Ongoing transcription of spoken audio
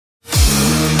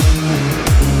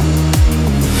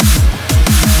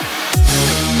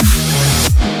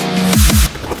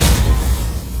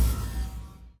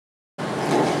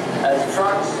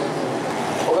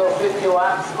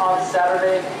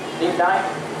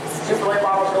Super late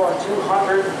models going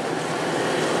 200.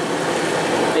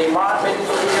 The Mod Minis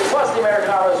will be here, plus the American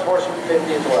Auto Sports 50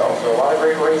 as well. So a lot of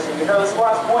great racing. You know, this is the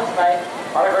last point tonight.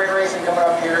 A lot of great racing coming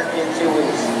up here in 2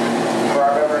 weeks for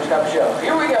our Governor's Cup show.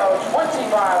 Here we go,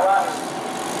 25 laps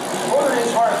for the new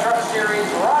Smyrna Truck Series.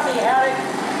 Rodney Haddock,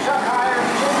 Chuck Heyer,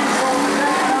 Jimmy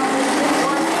Sullivan,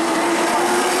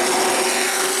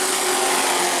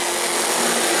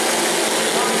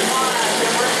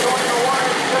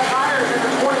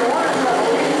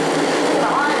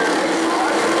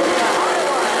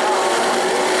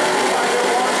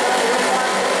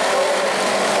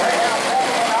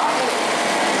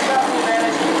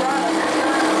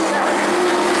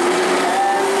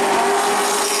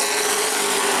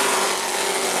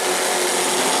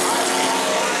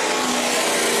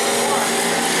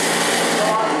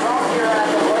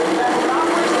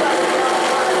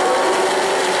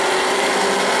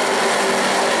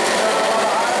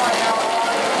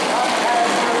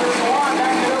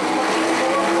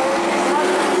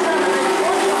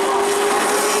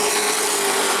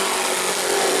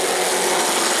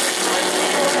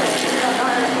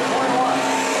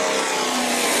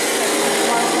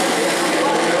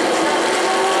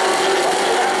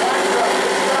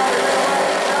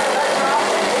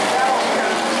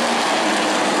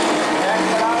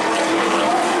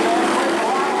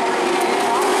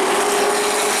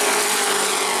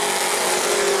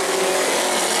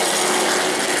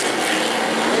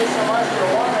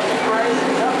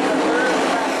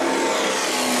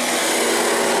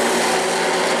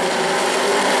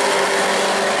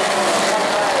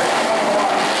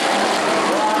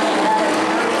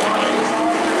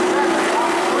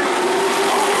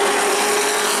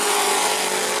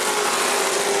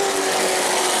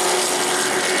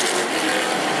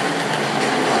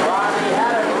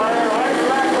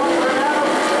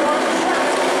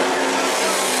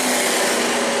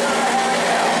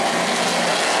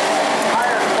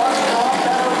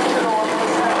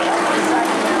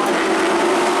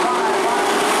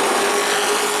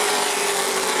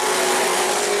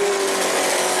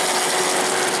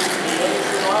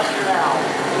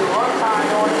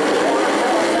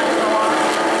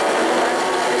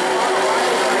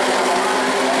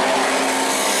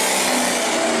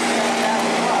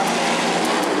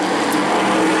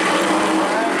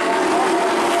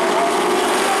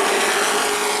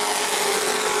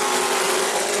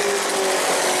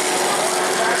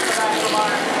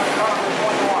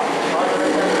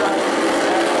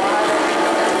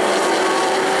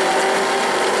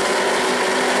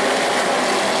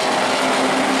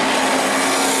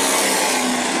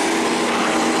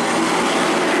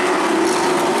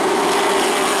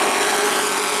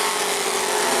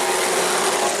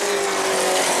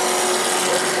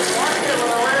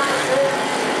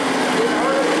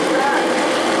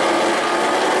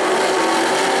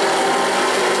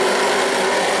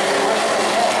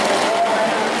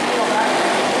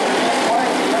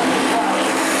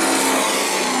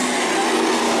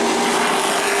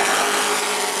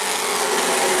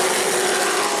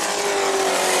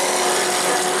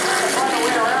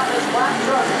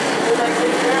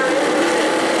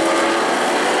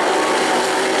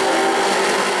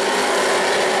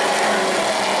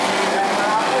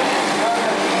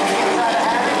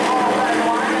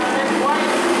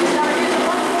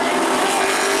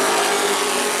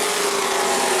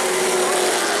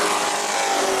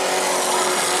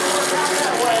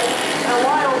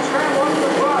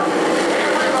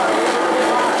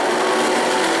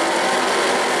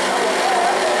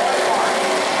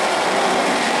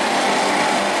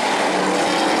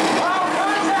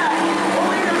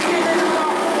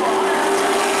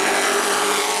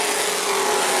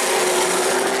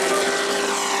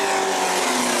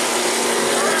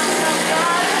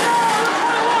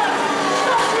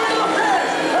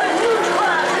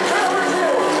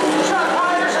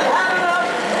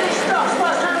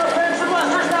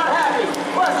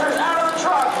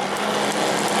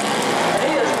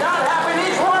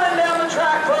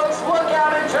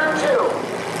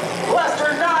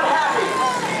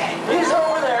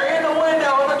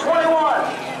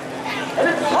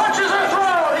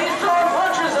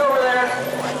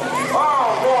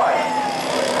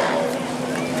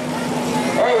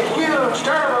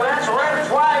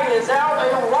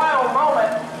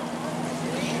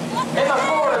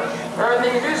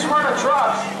 the new Smyrna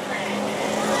trucks.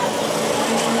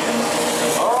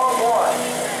 Oh boy.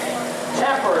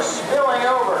 Temper spilling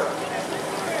over.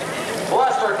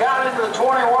 Lester got into the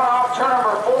 21 off turn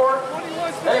number 4.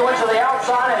 Then he went to the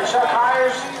outside and Chuck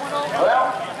Hires,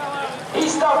 well, he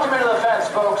stuffed him into the fence,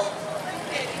 folks.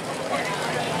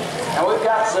 And we've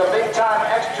got some big time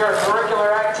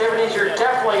extracurricular activities you're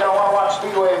definitely going to want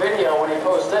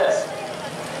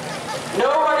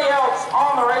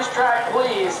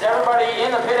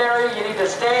in the pit area, you need to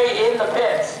stay in the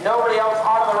pits. Nobody else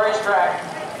onto the racetrack,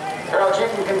 or else you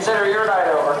can consider your night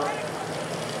over.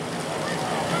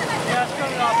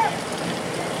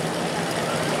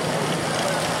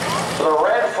 So the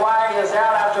red flag is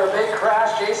out after a big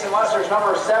crash. Jason Lester's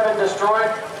number 7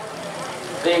 destroyed.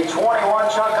 The 21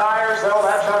 Chuck Ayers, though,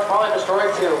 that truck's probably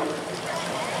destroyed too.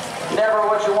 Never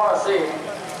what you want to see.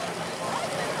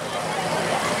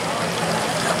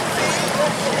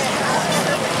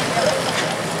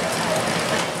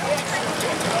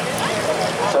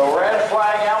 So red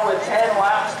flag out with 10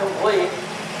 laps complete.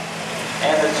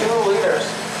 And the 2 leaders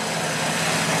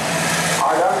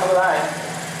are done for the night.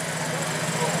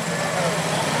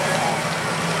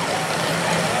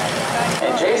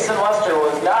 And Jason Lester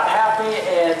was not happy,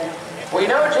 and we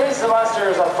know Jason Lester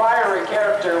is a fiery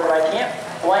character, but I can't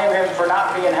blame him for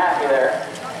not being happy there.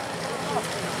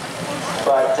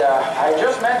 But I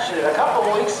just mentioned it a couple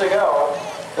of weeks ago.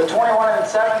 The 21 and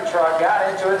 7 truck got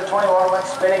into it. The 21 went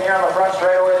spinning here on the front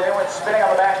straightaway. Then went spinning on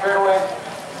the back straightaway.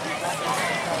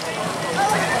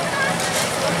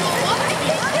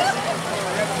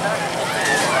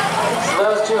 So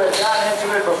those two had gotten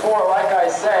into it before, like I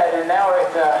said, and now it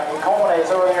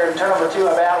culminates over here in turn number 2 in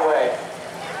a bad way.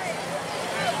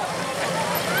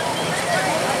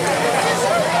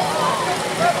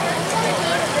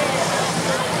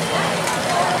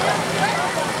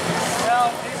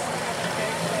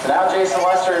 So now Jason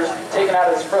Lester's taking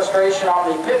out his frustration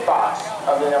on the pit box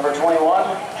of the number 21.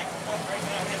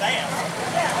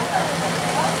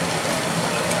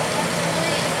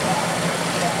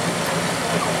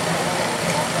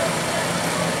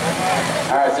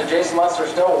 All right, so Jason Lester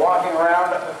still walking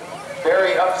around,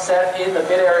 very upset in the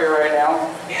pit area right now.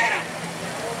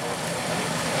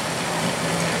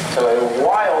 So a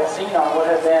wild scene on what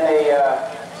had been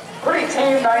a pretty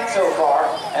tame night so far,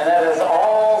 and that has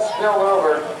all spilled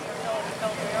over.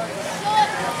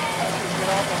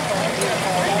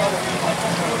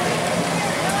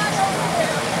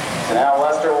 So now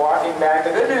Lester walking back.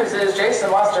 The good news is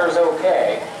Jason Lester is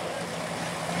okay.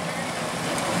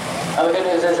 Now the good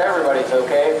news is everybody's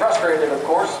okay. Frustrated, of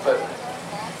course, but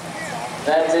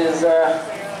that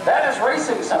is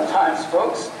racing sometimes,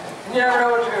 folks. You never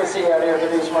know what you're going to see out here at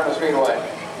the new Smyrna Speedway.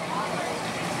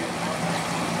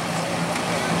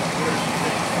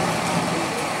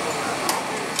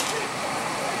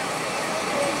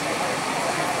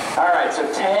 All right, so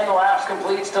 10 laps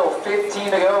complete, still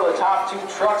 15 to go. The top 2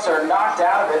 trucks are knocked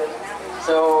out of it.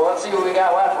 So let's see what we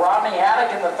got left. Rodney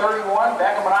Haddock in the 31,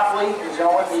 Beckham Monopoly, who's going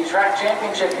to win the track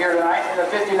championship here tonight in the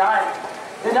 59.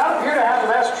 Did not appear to have the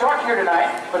best truck here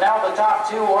tonight, but now the top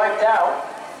 2 wiped out.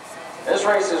 This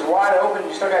race is wide open.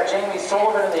 You still got Jamie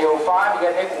Sullivan in the 05. You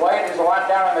got Nick White, who's a lap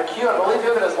down in the queue. I believe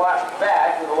he'll get his lap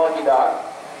back with the lucky dog.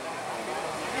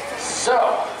 So,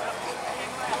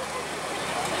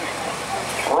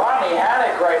 Rodney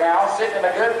Haddock right now sitting in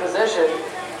a good position.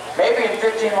 Maybe in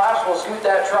 15 laps we'll scoot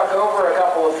that truck over a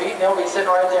couple of feet and he'll be sitting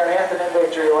right there in Hampton in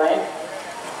victory lane.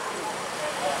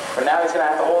 But now he's going to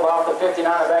have to hold off the 59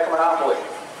 at Beckham Monopoly.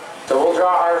 So we'll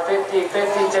draw our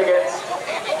 50-50 tickets.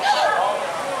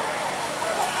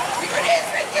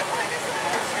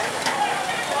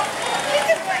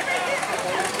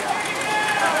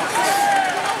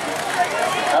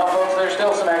 Well, folks, there's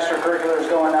still some extracurriculars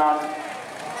going on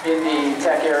in the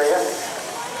tech area.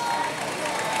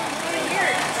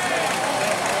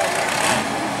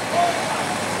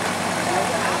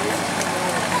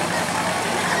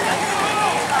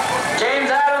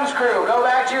 James Adams crew, go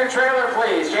back to your trailer,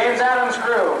 please. James Adams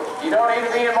crew, you don't need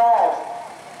to be involved.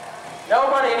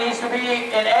 Nobody needs to be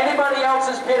in anybody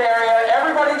else's pit area.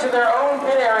 Everybody to their own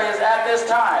pit areas at this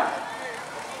time.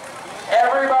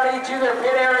 Everybody to their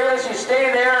pit areas. You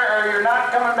stay there or you're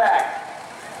not coming back.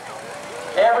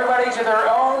 Everybody to their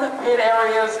own pit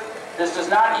areas. This does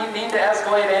not need to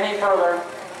escalate any further.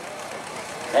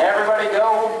 Everybody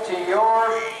go to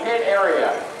your pit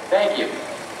area. Thank you.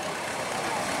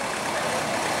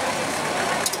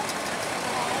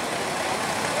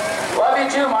 Love you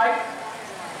too, Mike.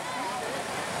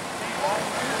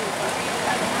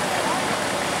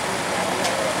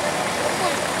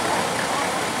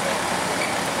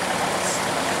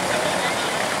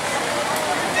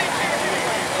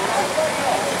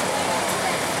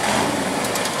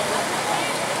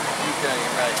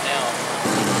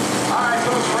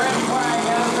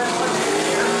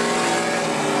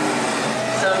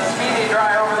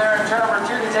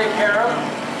 Take care of.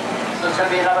 So it's going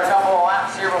to be another couple of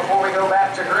laps here before we go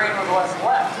back to green with what's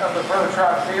left of the Pro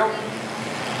Truck field.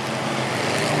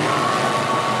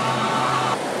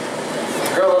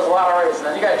 Girl does a lot of racing.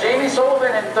 Then you got Jamie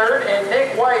Sullivan in third and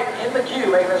Nick White in the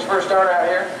queue making his first start out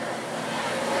here.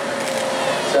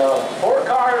 So 4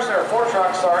 cars, or 4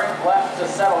 trucks, sorry, left to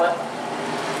settle it.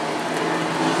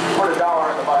 Put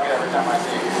 $1 in the bucket every time I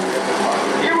see it.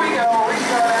 Here we go,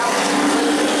 restart out.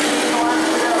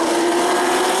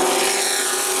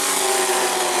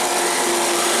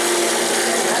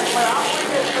 That's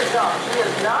Monopoly gets the jump. She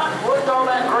has not looked all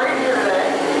that great here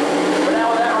today. But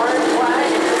now with that red flag,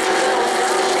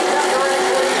 she's got the red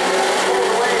flag.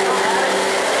 Pulls away from Attic.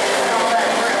 And on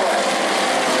that breakaway.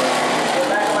 So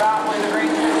back to Monopoly, the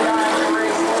green 59, the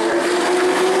race leader.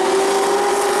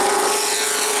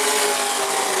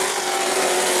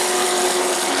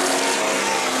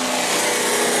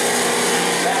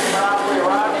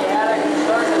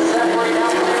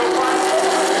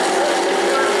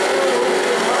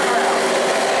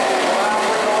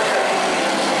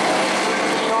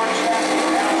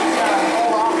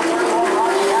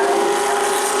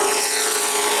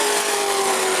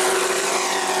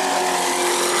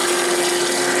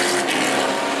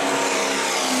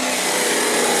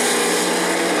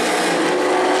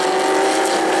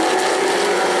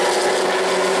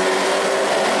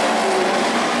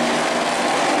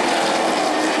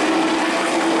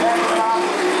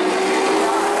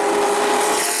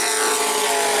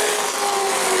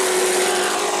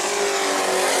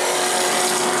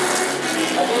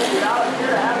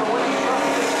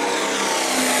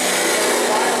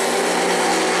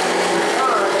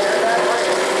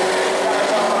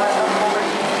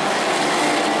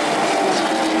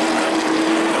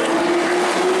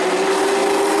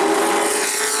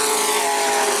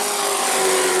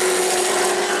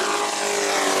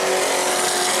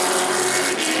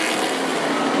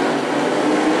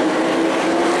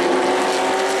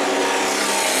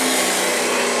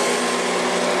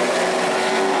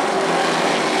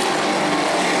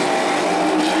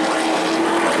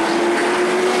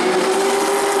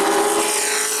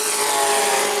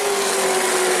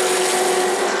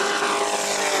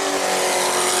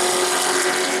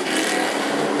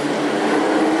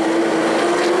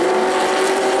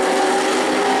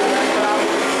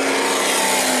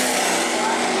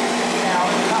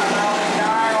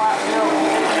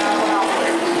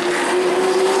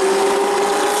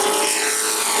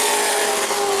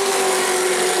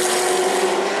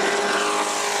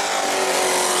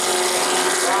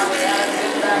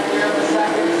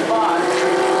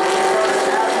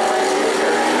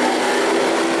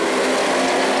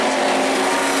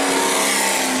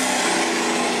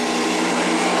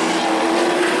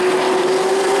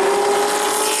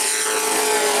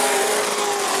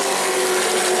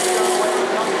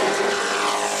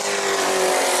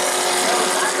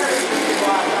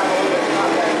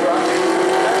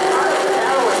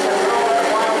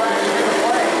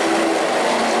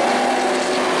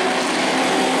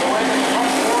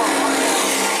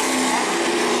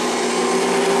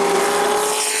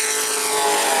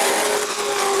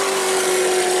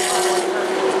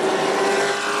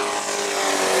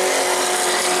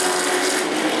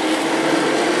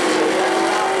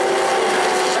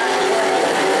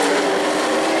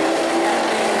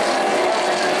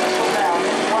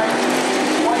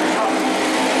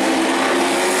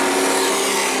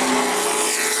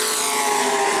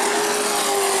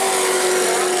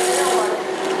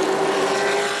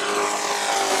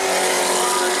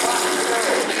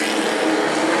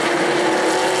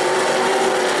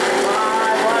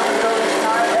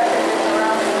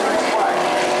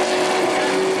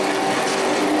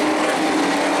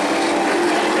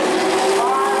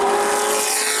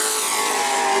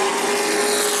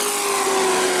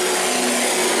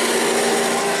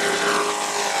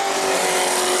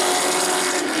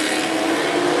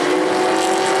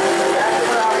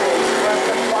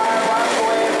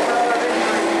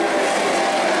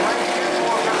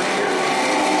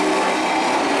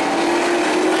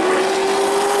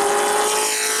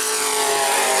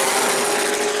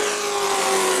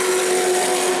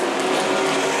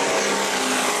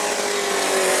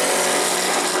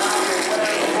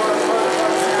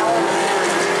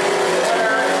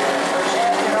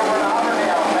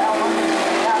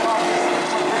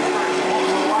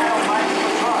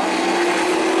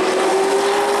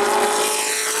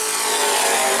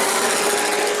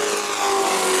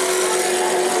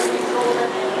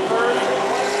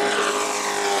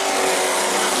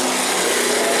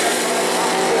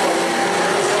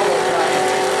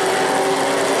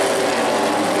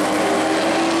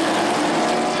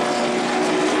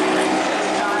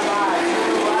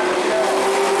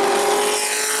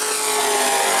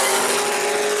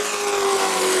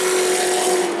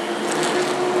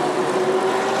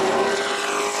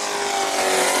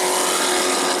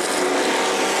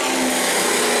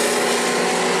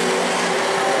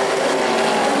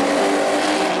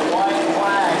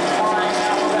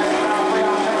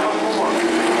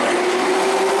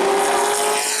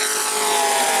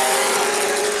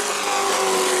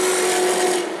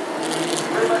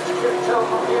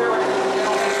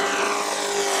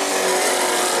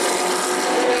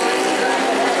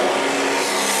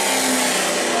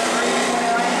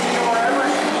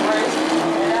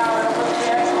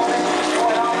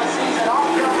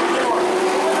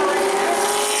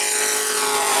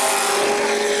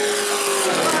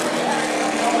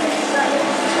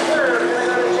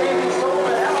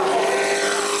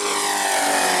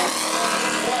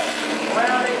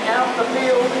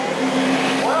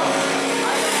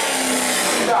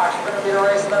 leader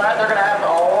race of the night. They're going to have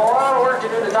a lot of work to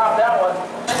do to top that one.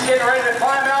 Just getting ready to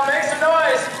climb out. Make some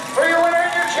noise for your winner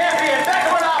and your champion,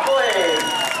 Becca Monopoly.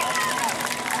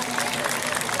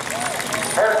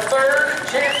 Her third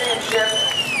championship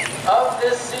of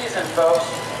this season, folks.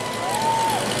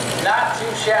 Not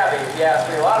too shabby, if you ask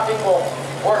me. A lot of people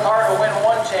work hard to win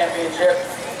one championship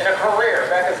in a career.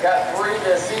 Becca's got 3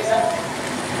 this season.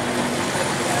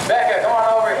 Becca, come on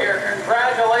over here.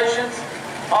 Congratulations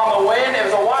on the win. It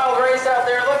was a wild race out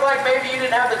there. It looked like maybe you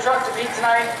didn't have the truck to beat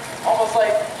tonight. Almost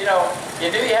like, you know,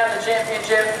 you knew you had the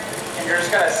championship and you're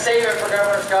just going to save it for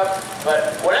Governor's Cup.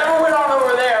 But whatever went on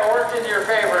over there worked into your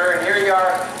favor, and here you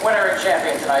are, winner and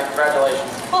champion tonight. Congratulations.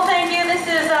 Well, thank you. This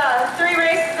is 3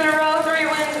 races in a row, 3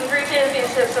 wins and 3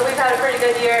 championships. So we've had a pretty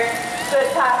good year. Good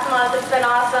past month. It's been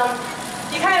awesome.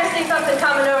 You kind of see something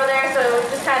coming over there, so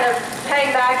just kind of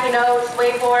hang back, you know, just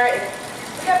wait for it.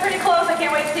 We got pretty close. I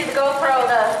can't wait to see the GoPro.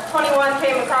 The 21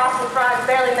 came across in front,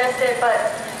 barely missed it, but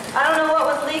I don't know what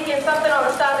was leaking. Something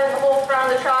on the stuff in the whole front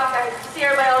of the truck. I see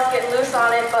everybody else getting loose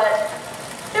on it, but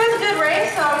it was a good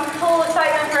race. Full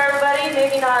excitement for everybody.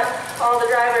 Maybe not all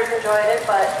the drivers enjoyed it,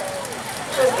 but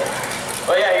it was good.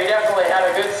 Well, yeah, you definitely had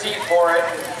a good seat for it.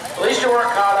 At least you weren't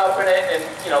caught up in it, and,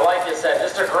 you know, like you said,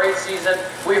 just a great season.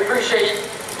 We appreciate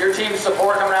your team's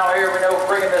support coming out here. We know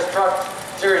bringing this truck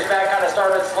series back kind of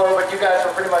started slow, but you guys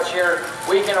were pretty much here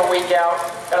week in and week out.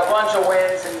 Got a bunch of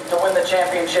wins, and to win the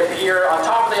championship here on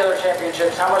top of the other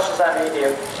championships, how much does that mean to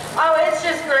you? Oh, it's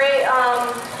just great. I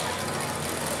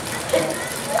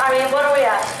mean, what are we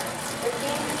at?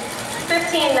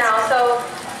 15 now. So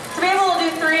to be able to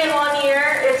do 3 in 1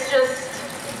 year, it's just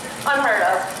unheard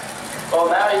of. Well,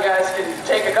 now you guys can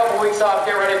take a couple weeks off,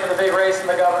 get ready for the big race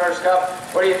in the Governor's Cup.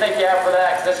 What do you think you have for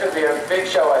that? Because this is going to be a big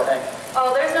show, I think.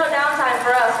 Oh, there's no downtime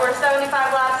for us. We're 75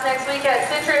 laps next week at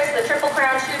Citrus, the Triple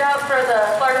Crown Shootout for the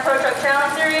Florida Pro Truck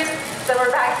Challenge Series. Then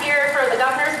we're back here for the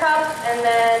Governor's Cup, and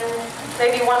then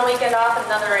maybe 1 weekend off and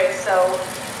another race. So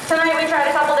tonight we tried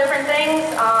a couple different things.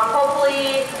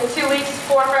 Hopefully in 2 weeks,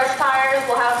 4 fresh tires.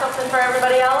 We'll have something for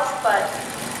everybody else, but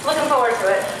looking forward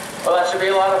to it. Well, that should be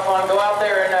a lot of fun. Go out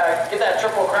there and get that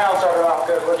Triple Crown started off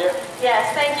good, would you? Yes,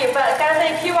 thank you. But gotta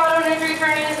thank Q Auto and Injury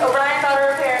Attorneys, O'Brien's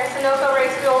Auto Repair, Sunoco Race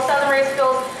Fuel, Southern Race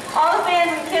Fuels, all the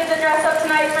fans and kids that dress up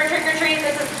tonight for trick or treat.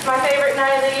 This is my favorite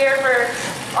night of the year for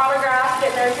autographs,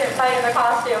 getting their fight in their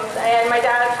costumes, and my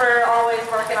dad for always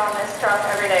working on this truck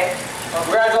every day. Well,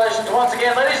 congratulations once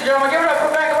again. Ladies and gentlemen, give it up for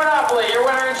Becca Monopoly, your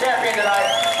winner and champion tonight.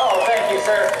 Oh, thank you,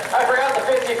 sir. I forgot the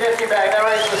 50-50 bag. That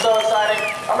race was so exciting.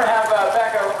 I'm going to have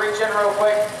Becca reach in real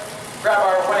quick, grab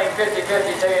our winning 50-50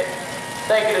 ticket.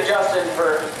 Thank you to Justin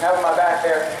for having my back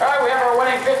there. All right, we have our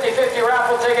winning 50-50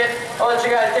 raffle ticket. I'll let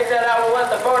you guys take that out. We'll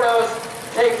let the photos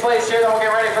take place here, then we'll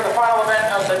get ready for the final event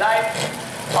of the night.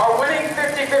 Our winning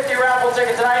 50-50 raffle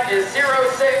ticket tonight is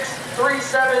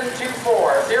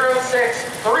 063724.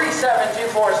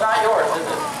 063724. It's not yours, is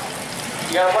it?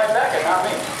 You gotta blame Becca, not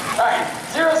me. All right,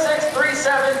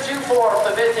 063724 for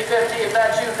the 50-50. If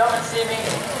that's you, come and see me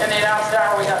in the announce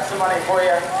tower. We got some money for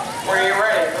you. We're getting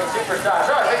ready for the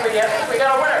Superstars. Oh, I think we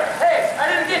got a winner. Hey,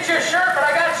 I didn't get you a shirt, but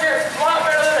I got you a lot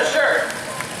better than a shirt.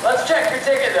 Let's check your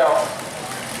ticket, though.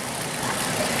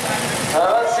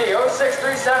 Let's see,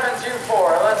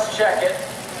 063724. Let's check it.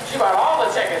 She bought all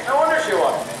the tickets. No wonder she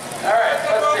won. All right,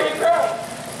 let's see.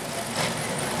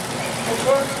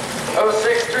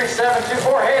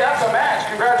 063724. Hey, that's a match.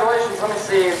 Congratulations. Let me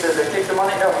see. Does it take the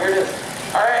money? No, here it is.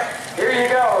 All right, here you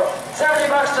go. $70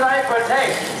 tonight, but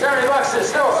hey, $70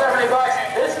 is still $70.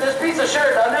 This beats a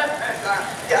shirt, doesn't it?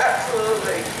 Yeah,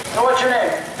 absolutely. And what's your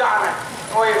name? Donna,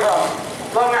 Where are you from?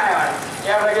 Long Island.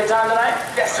 You having a good time tonight?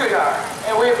 Yes, we are.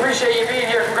 And we appreciate you being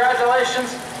here.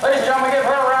 Congratulations. Ladies and gentlemen, give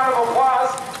her a round of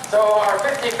applause. So our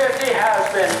 50-50 has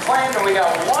been claimed, and we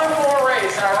got one more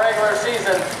race in our regular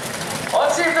season. Well,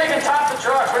 let's see if they can top the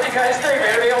trucks. What do you guys think?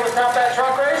 Are they going to be able to top that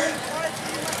truck race?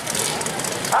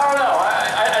 I don't know.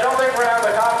 I don't think we're going to have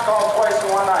the cops called twice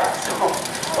in one night. So,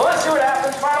 well, let's see what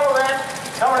happens. Final event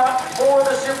coming up for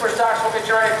the Superstocks. We'll get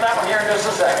you ready for that one here in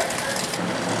just a second.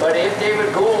 But if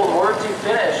David Gould were to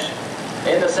finish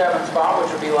in the 7th spot, which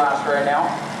would be last right now,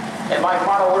 and Mike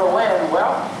Motto were to win,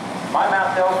 well, my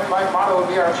math tells me Mike Motto would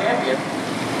be our champion.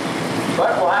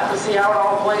 But we'll have to see how it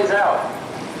all plays out.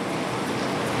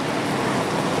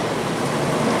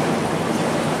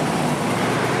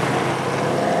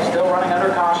 Still running under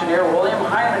caution here, William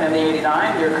Hyman in the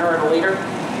 89, your current leader.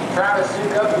 Travis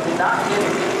Sukup, who did not get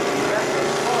the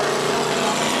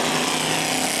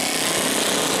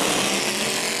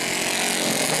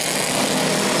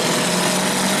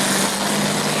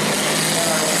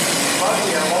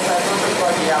Buggy, our multi-purpose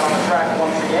buggy out on the track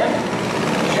once again.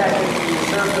 checking the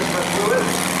surface for fluid.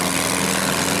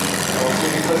 We'll see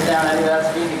if he puts down any of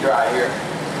that speedy dry here.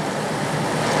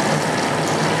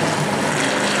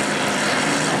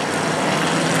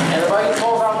 And the buggy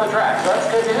pulls off the track. So that's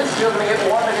good news. Still going to get 1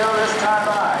 to go this time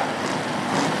by.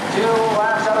 2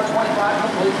 laps out of 25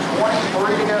 complete,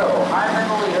 23 to go. Hyman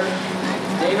the leader.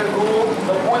 David Gould,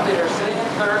 the point leader, sitting in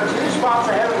third. 2 spots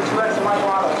ahead of the 2X of Michael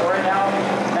Otto. So right now,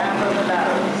 math doesn't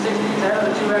matter. 60's ahead of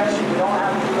the 2X. We don't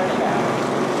have to do any math.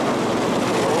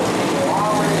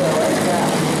 Long way to go right now.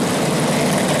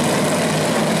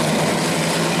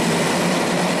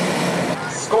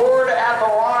 Scored at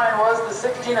the line was the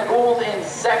 16 of Gould in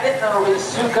second. Then it'll be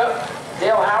Sukup,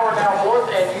 Dale Howard down fourth,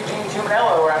 and Eugene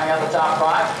Tumanello rounding out the top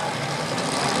 5.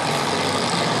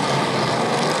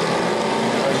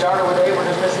 We started with 8, we're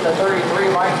just missing the 33,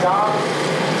 Mike Tom.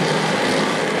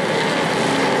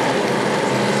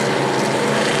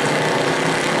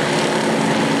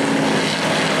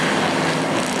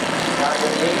 Got to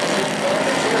get the 8 and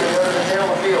the 2 to go to the tail of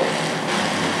the field.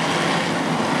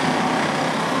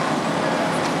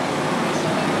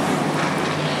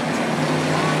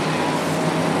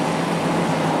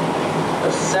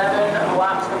 There's 7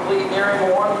 laps complete, nearing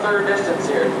 1/3 distance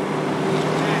here.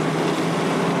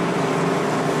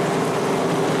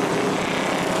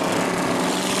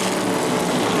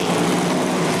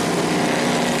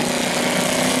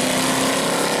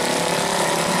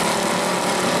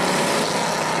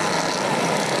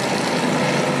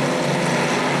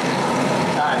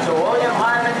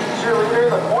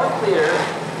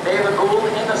 David Gould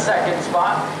in the second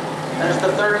spot. There's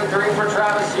the 33 for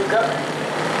Travis Sukup.